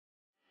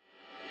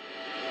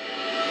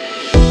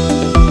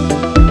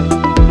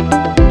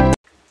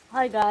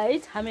Hi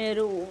guys,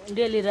 हामीहरू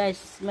daily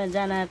राइसमा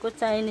जानको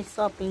Chinese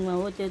सपिङमा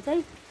हो। त्यो चाहिँ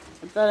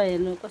तर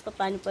हेर्नु कस्तो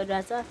पानी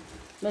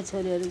परिरहेछ। मेरो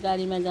छोरीहरू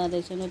गाडीमा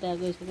जाँदैछन्, त्यहाँ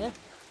गइसक्यो।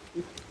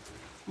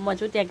 म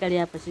चाहिँ त्यहाँ गाडी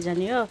आएपछि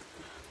जाने हो।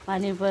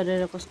 पानी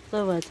परेर कस्तो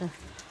भएछ।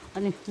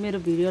 अनि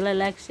मेरो भिडियोलाई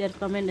like share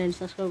comment and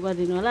subscribe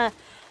गरिदिनु होला।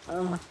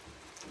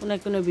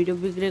 कुनै भिडियो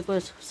बिग्रेको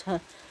छ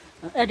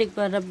एडिट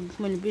गरेर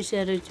मैले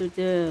बिर्सेछु।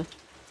 त्यो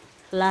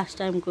लास्ट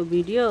टाइमको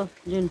भिडियो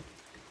जुन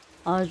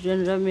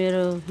हस्बेन्ड र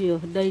मेरो यो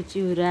दही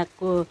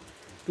चिउराको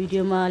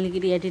भिडियोमा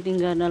अलिकति एडिटिङ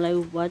गर्नलाई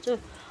भएछु।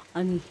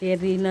 अनि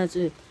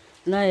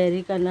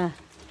नहेरिकन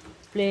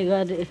प्ले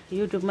गरे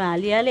युट्युबमा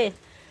हालिहालेँ।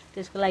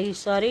 त्यसको लागि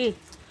सरी।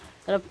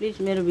 तर प्लिज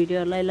मेरो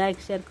भिडियोहरूलाई like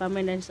share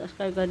comment and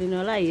subscribe गरिदिनु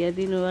होला,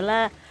 हेरिदिनु होला।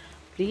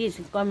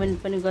 प्लिज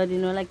कमेन्ट पनि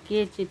गरिदिनु होला।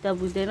 के चित्त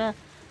बुझ्दैन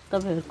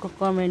तपाईँहरूको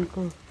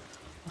कमेन्टको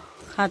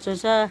खाँचो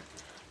छ,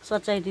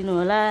 सच्याइदिनु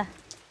होला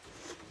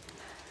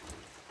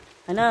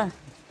हैन।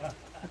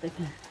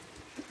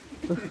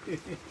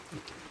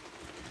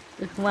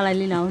 मलाई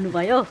लिन आउनु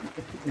भयो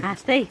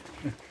हाँस्दै।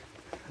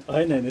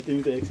 होइन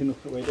तिमी त एकछिन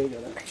वेटै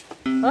गर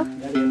हो।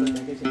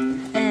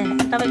 ए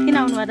तपाईँ किन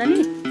आउनु भयो त नि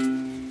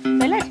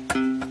पहिला?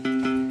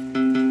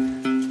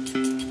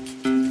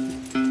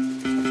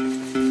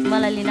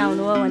 मलाई लिन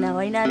आउनु भयो भने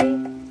होइन अरे।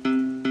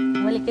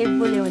 मैले केही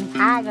बोल्यो भने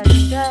थाहा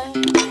गरिदिन्छ,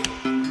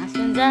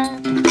 हाँसिन्छ।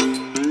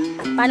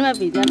 पानीमा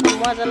भिज्दा त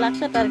मजा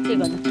लाग्छ, तर के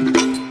गर्नु।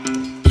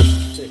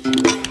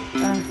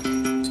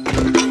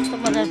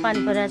 मजाले पानी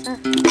परिरहेछ।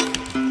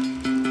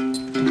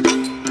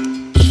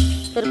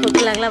 फेरि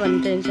खोकी लाग्ला भन्ने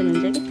टेन्सन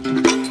हुन्छ कि।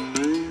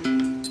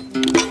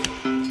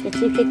 त्यो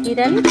चिफे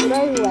किराले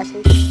पुरै उहाँछ।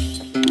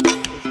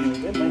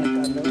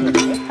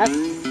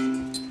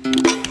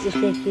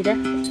 चिफे किरा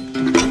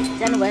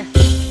जानुभयो।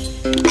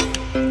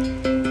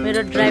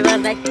 मेरो ड्राइभर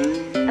दाइ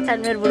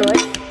अर्थात् मेरो बुढो है।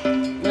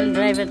 मैले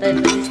ड्राइभर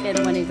दाइको जिस्काएर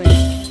भनेको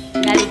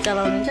गाडी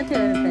चलाउनुहुन्छ त्यो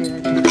ड्राइभर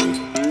दाइ।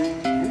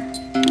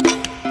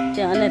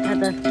 त्यो अन्यथा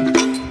त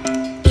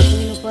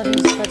पर्ने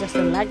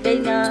जस्तो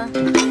लाग्दैन।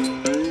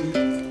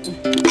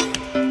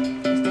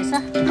 यस्तै छ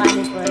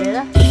पानी परेर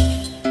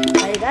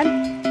हैरान।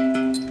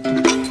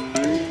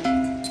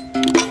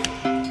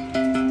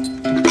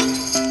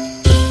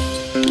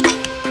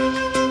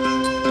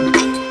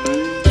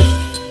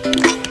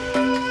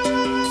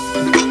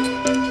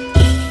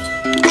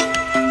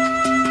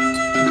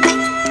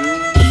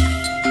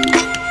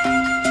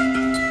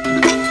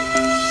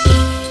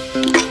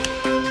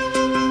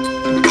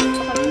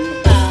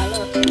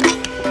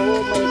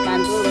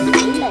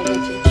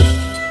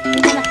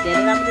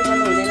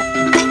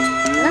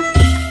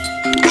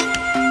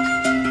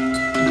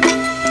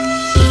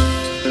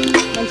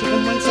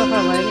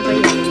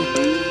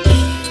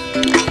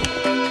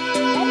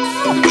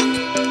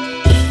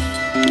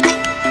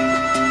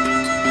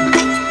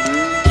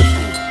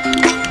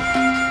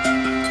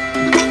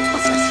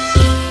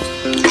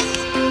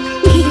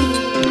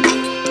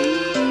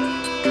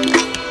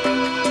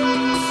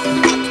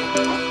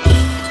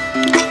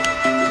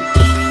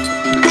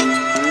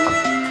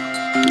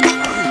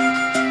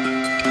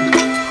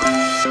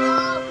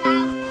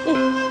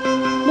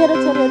 मेरो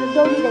छोरीहरू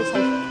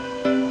दौडिरहेछन्।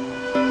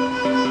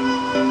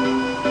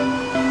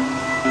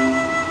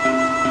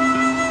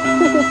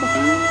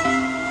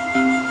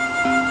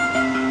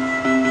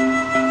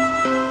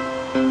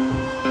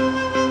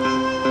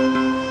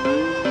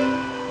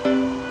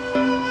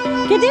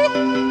 केटी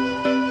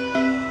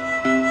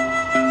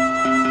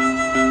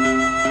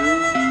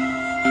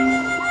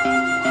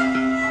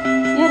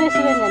यो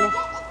रेस्टुरेन्ट जाने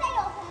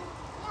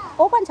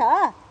ओपन छ।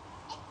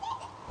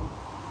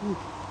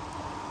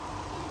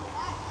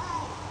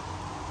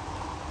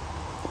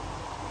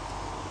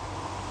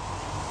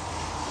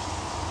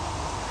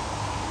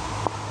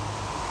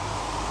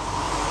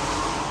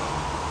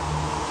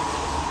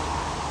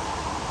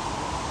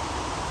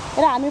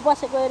 र हामी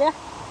बसेको एरिया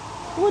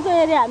ऊ त्यो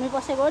एरिया हामी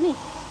बसेको हो नि।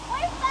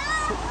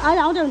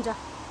 अहिले आउँदै हुन्छ।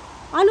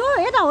 अनु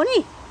यता हो नि।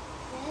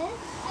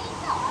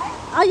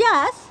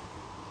 यस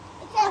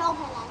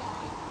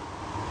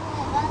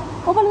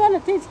ओपन गर्न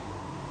प्लिज।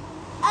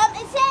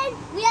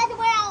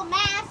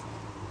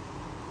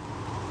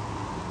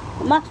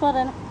 मास्क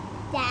पर्दैन।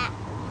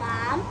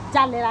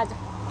 जान्ने राजा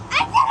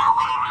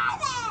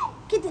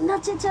के दिन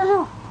छ।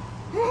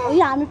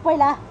 यो हामी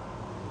पहिला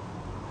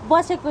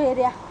बसेको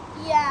एरिया।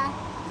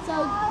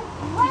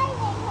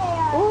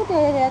 ऊ त्यो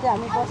एरिया चाहिँ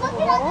हामी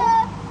बसेको हो।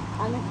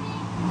 हामी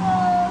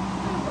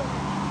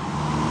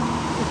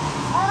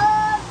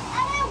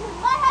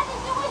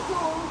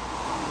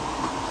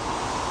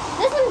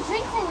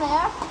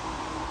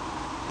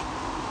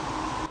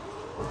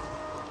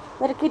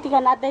मेरो केटीका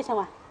नाच्दैछ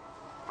उहाँ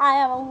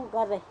आयो ऊ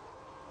गर्दै।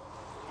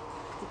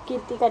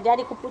 केटीका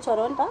ड्याडीको पुच्छर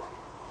हो नि त।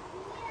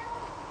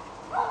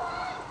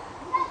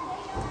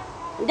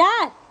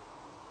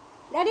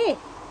 Daddy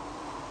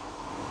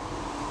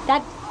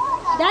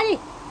Daddy.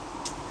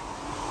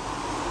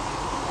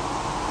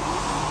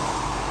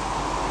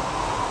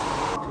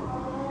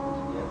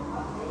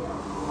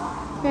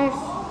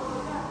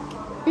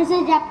 This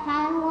is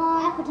Japan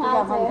one. Appetizer.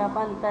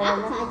 Japan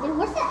Appetizer.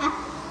 What's the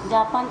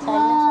Japan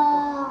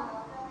China.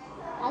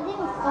 I think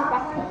it's for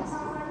breakfast.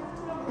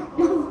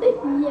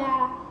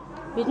 Yeah.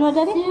 भिज्नु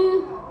जाने Two.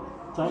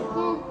 चाय Yeah.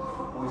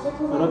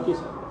 र के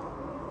छ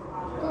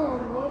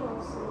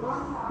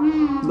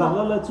ल ल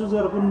ल चुज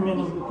गरेर कुन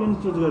मेनु कुन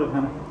चुज गरेर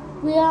खाना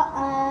We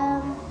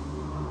are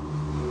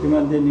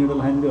तिमीहरूले नुडल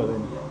खाइदिँदै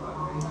हुँदैन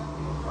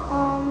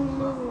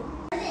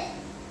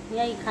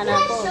यही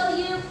खानाको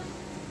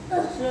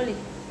स्लोली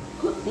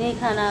यही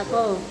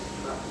खानाको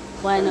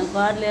भएन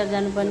घर लिएर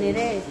जानुपर्ने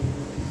रे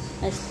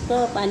यस्तो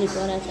पानी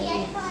परेको छ कि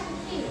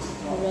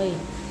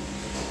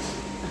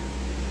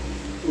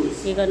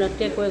के गर्नु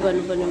टेक वे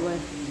गर्नुपर्ने भयो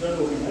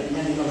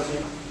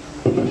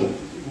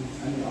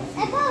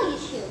I borrow your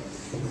shoes.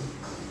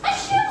 My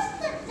shoes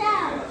slipped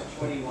down.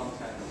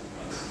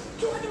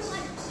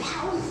 21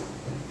 pounds.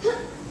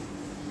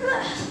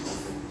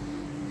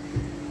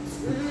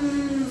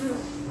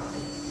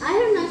 I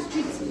have not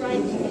drink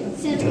Sprite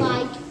since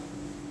like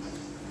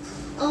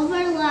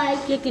over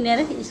like के किनेर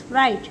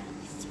Sprite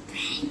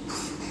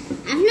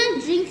I've not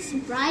drink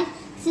Sprite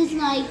since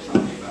like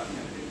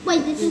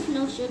wait, this is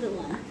no sugar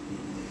one.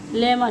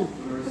 Lemon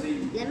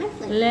Lemon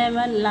flavor.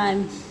 Lemon लाइम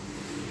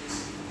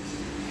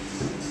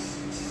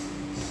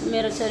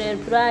मेरो छोरीहरू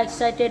पुरा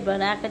excited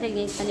भएर आएको थियो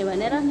यही खाने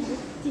भनेर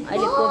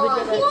अहिले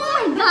कोभिडले Oh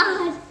my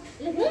god!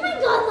 Oh my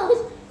god,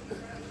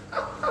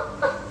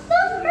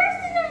 those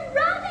person is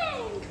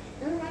running!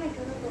 They're running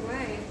because of the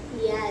rain.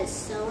 Yes,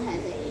 so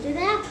heavy. Do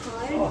they have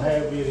cars?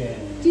 Heavy रे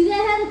Do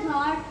they have a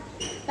car?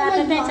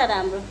 तातो नै छ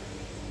राम्रो Do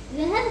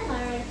they have a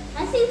car? I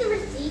see the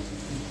receipt.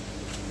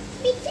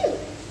 Me too.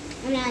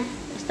 I'm not.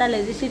 यस्ताले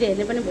receipt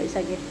हेर्ने पनि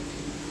भइसक्यो I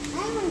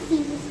want to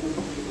see this one.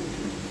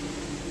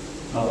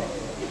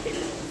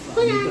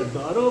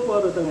 डह्रो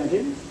पर्यो त माथि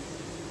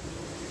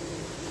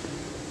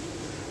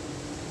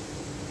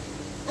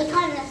I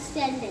can't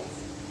understand this.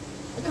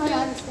 I can't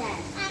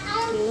understand.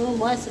 Too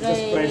much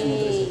Just price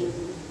raining.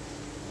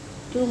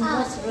 Too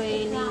much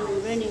raining.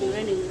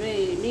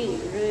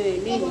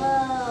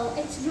 Whoa,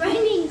 it's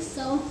raining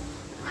so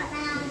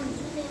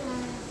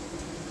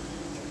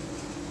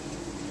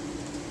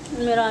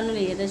मेरो अनुले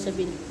हेर्दैछ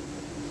bill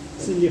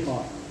सिली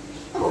hot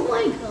Oh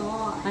my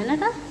god. होइन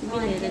त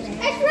बिल हेर्दैछ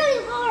It's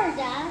really hard,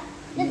 Dad.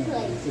 This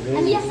place.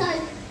 And yes,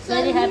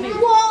 Very happy.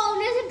 Whoa,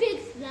 there's a big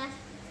splash.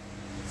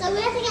 So we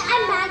have to get,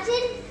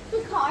 imagine the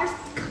cars,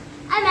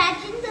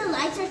 imagine the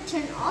lights are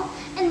turned off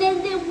and then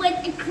they went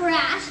and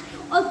crash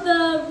of the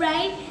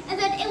rain and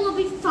then it will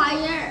be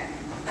fire.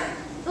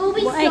 It will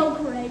be Why? so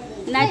crazy.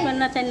 नाइटमा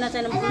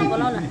नचाहिने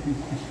बोलाउ न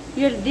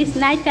यो this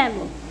night time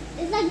हो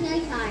It's like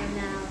nighttime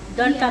now.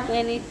 Don't Yeah. Talk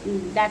any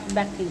that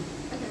back thing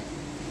Okay.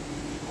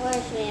 Or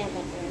should we have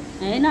that there?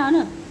 होइन होइन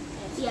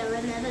Yeah,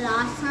 remember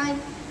last time?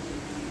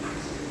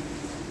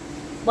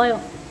 भयो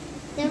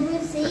The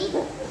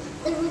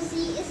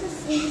receipt is a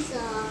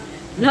seesaw.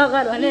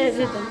 नगर भने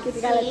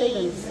केटीकालाई त्यही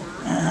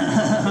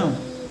भन्नु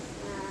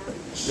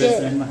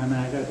रेस्टुरेन्टमा खाना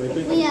आएका कोही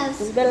कोही We have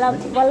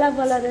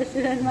बल्ल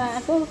रेस्टुरेन्टमा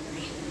आएको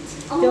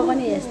त्यो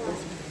पनि यस्तो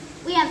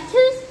we have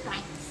 2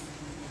 Sprites.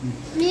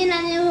 Me and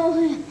Anu.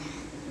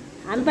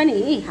 हामी पनि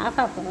हाफ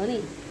हाफ हो नि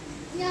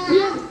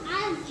Yeah, I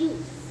have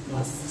juice.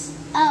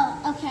 Oh,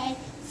 okay.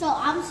 So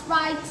I'm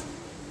Sprite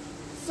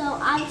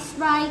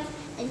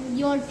and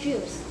you're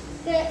juice.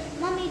 Good.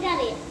 Mommy,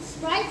 Daddy,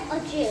 Sprite or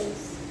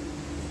juice?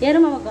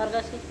 हेरौँ अब घर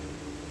गएपछि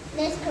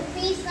There's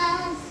Capri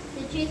Suns,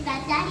 the juice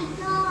that Daddy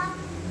got.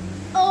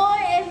 Or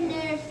if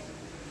there's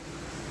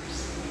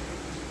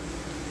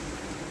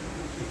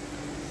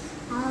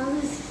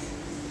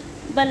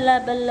बल्ल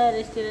बल्ल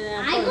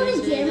restaurant I'm gonna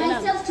dare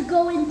myself to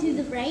go into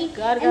the rain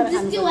Gar and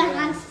just do a handstand.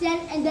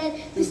 handstand and then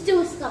just do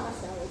a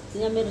somersault.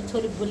 यहाँ मेरो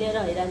छोरी भुलेर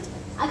हैरान छ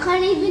I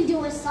can't even do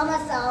a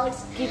somersault.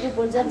 के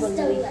बोल्छ I'm बोल्छ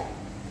still नि there.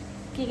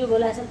 के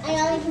बोलाएको छ I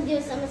only can do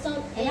a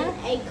somersault in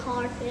a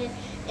carpet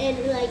and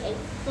like a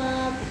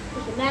foam,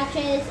 with a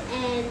mattress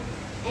and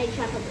a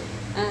trampoline.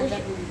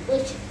 trampoline.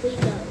 Which we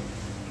know.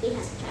 We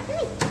have a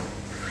trampoline.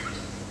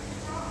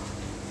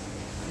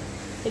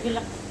 त्यो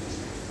बेला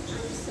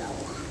I'm so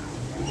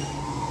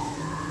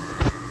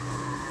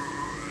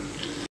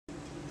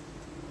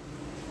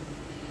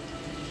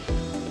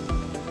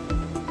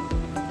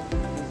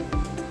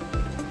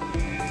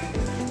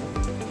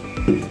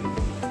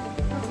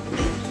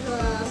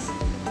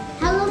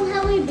How long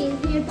have we been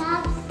here,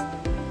 Babs?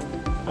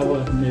 अब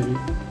maybe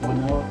 1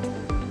 hour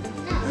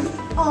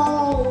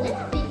Oh, we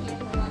haven't been here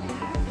for 1 hour.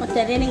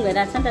 त्यहाँ raining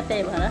भइरहेको छ नि त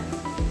त्यही भएर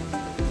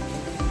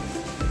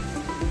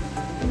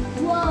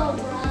Whoa,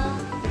 bro.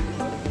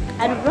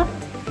 अरू ब्रो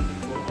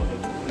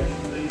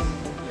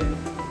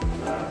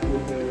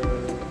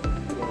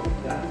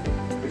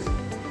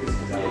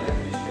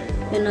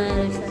त्यो नयाँ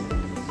रहेछ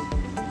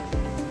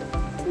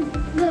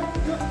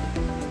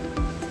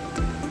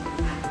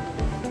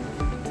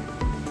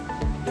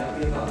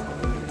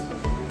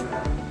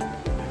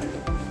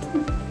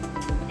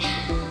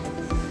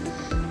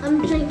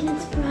I'm drinking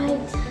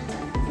Sprite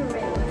for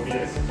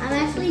real. I'm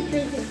actually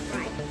drinking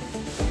Sprite.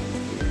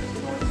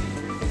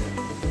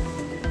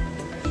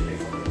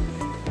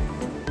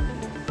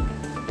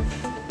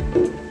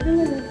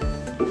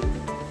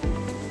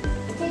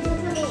 Okay, so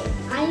tell me,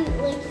 I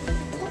like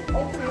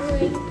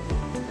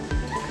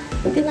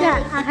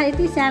आँखा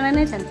यति साना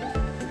नै छन्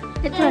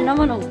यत्रो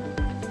नबनाऊ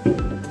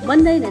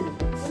बन्दैनन्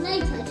When I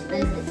touch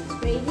this, it's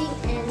raining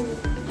and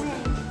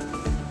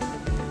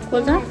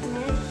खोल्छ sugar.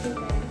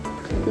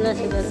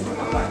 नसुगर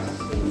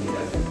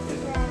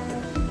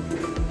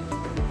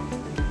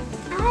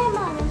I'm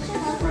on a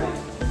sugar crush.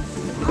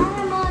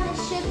 I'm on a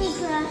sugar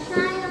crush.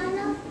 I don't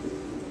know.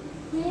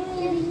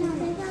 Maybe I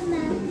think I'm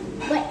mad.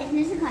 Wait, is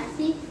this a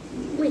question?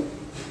 Wait,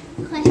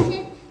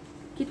 question?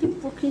 किति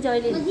पोखिन्छ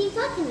अहिले What are you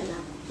talking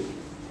about?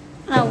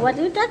 what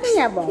are you talking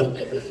about?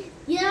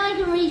 You know I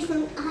can reach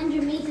from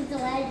 100 meters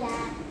away,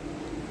 Dad.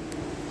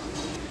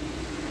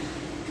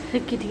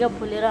 केटीका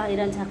बोलेर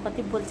आइरहन्छ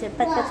कति बोल्छ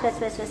प्याच प्याच प्याच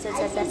प्याच प्याच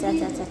प्याच प्याच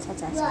प्याच प्याच प्याच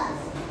प्याच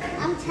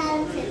Look, I'm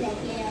talented at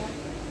here.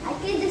 I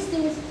can just do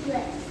a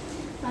split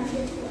from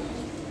this way.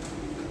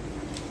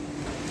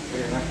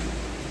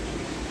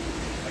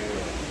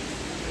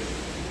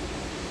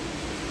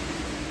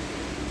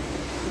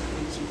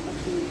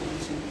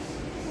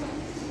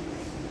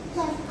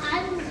 Plus,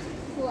 I'm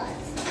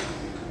plus,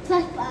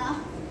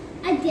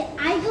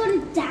 I go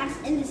to dance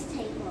in this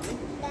table.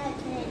 No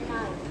kidding, no.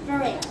 For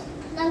real.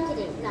 No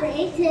kidding, no.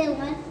 3, 2,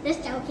 1,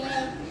 just joking.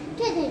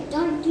 Kidding,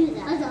 don't do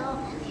that. That's all.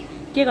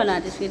 के गर्न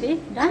आँटेस् केटी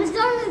I was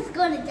going to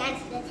go to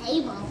dance to the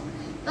table,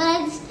 but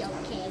I'm just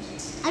joking.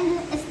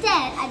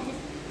 Instead, I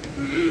just.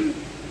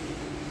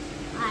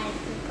 I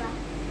forgot.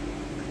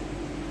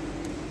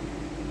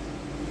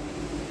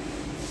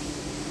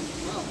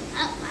 Oh,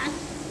 that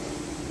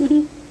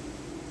was.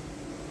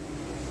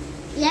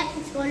 Yep,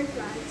 it's going to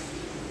France.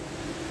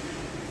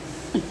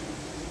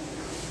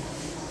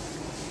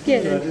 के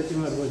अरे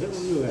तिमीहरूको चाहिँ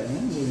उयो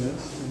होइन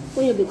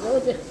उयो भित्र हो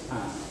त्यो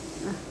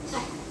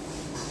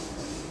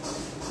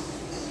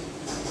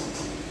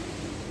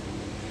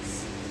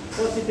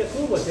पछि त्यसो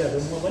बसिहाल्छु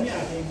म पनि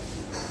आँटेँ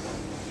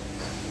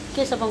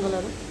के छ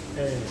बङ्गलहरू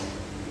ए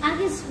I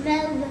can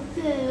smell the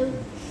food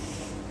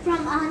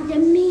from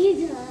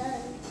underneath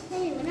us.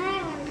 Hey, when I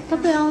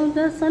तपाईँ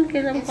आउँदैछन् के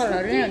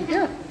बङ्गलहरू नै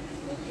हुन्थ्यो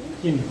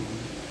किन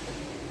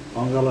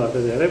अङ्कलहरू त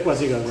धेरै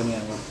पछि गएको नि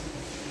अब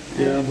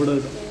त्यो बुढो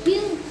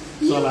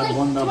you चला like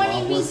बन्द 20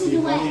 भएपछि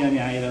meters पनि away. अनि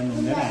आइरहनु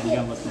हुँदैन हामी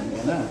कहाँ बस्नु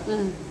हुँदैन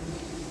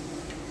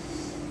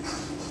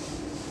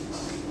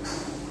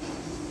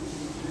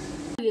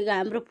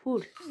हाम्रो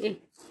फुड ए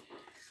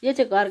यो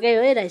चाहिँ घरकै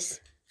हो है राइस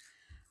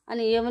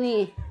अनि यो पनि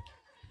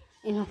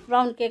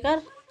ब्राउन केकर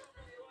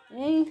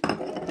ए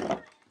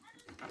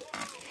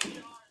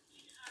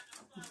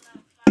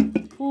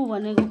फु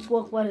भनेको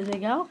पोक परेर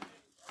क्या हो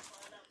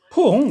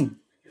फुङ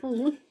फु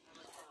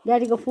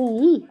ड्याडीको फु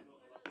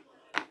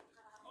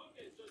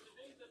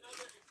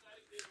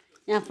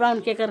यहाँ ब्राउन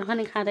केकर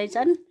पनि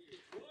खाँदैछन्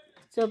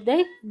चोप्दै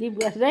डिप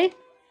गर्दै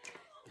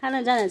खान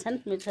जानेछन्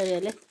मेरो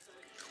छोरीहरूले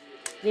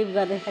डिप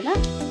गर्दै होइन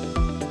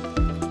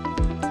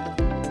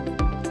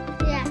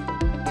Yeah.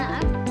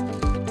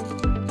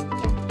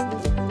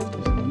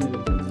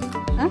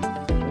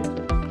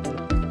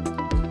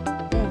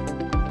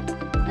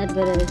 एड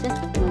गरेर चाहिँ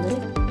मजाले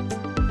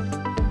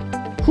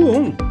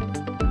फुङ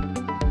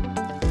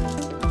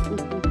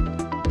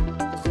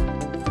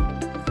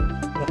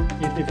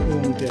यति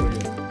फुङ त्यो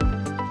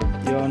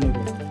यो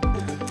अनुभव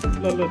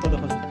ल ल कता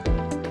खस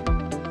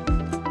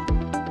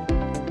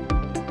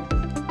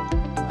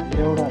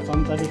एउटा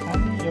चम्चाले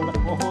खाने एउटा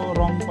ओहो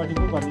रङपट्टि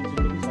पो गरिदिन्छु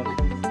फेरि सर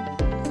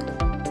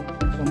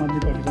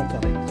समाधिपट्टि पनि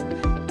चलाइदिन्छु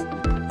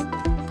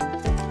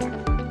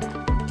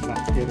ल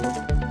तेरो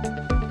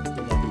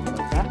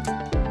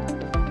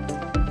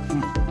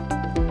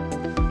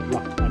ल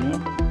भन्यो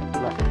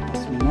ल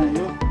अस्मिना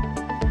यो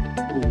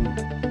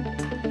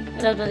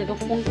राउटाको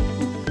फुङ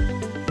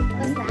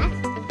What's that?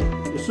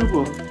 यो सुप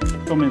हो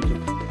टमेटो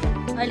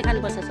अहिले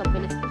खानुपर्छ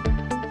सबैले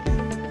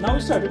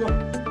नउस्टहरूको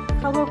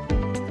अब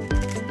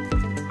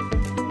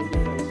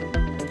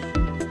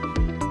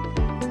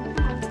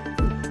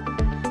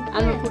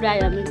हाम्रो फुड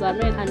आयो हामी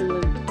घरमै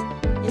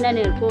खानुभयो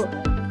नानीहरूको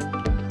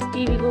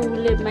टिभीको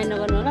उसले माइन्ड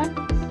नगर्नु होला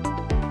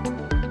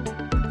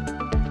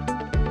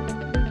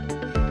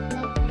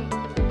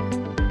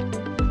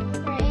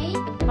Three.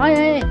 है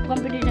है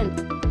कम्पिटिसन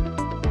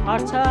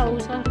हट छ ऊ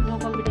छ